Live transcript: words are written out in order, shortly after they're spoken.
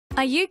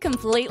Are you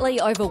completely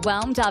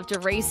overwhelmed after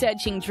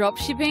researching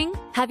dropshipping?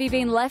 Have you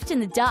been left in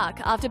the dark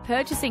after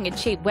purchasing a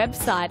cheap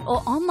website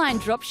or online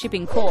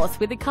dropshipping course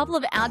with a couple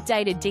of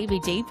outdated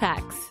DVD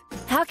packs?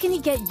 How can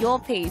you get your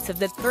piece of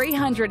the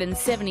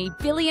 $370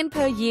 billion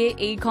per year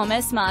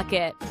e-commerce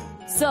market?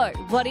 So,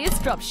 what is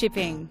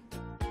dropshipping?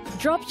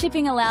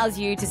 Dropshipping allows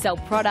you to sell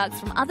products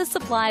from other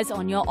suppliers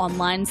on your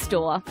online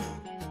store.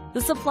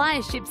 The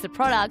supplier ships the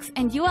products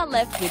and you are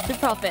left with the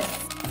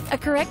profits. A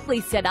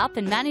correctly set up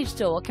and managed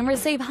store can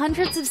receive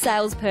hundreds of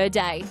sales per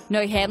day.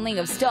 No handling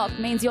of stock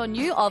means your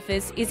new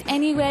office is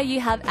anywhere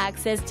you have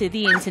access to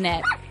the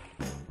internet.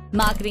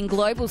 Marketing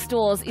Global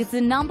Stores is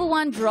the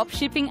 #1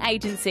 dropshipping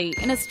agency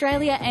in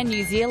Australia and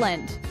New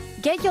Zealand.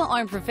 Get your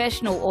own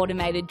professional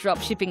automated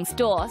dropshipping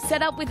store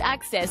set up with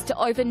access to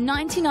over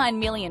 99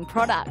 million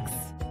products.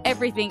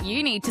 Everything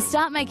you need to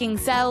start making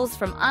sales,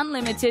 from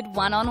unlimited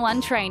one-on-one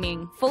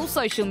training, full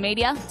social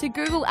media to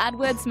Google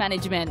AdWords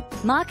management.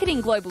 Marketing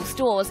Global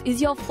Stores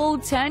is your full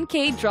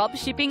turnkey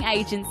dropshipping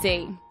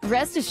agency.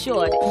 Rest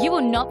assured, you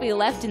will not be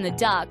left in the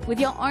dark with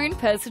your own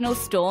personal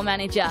store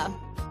manager.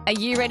 Are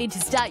you ready to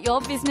start your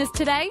business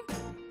today?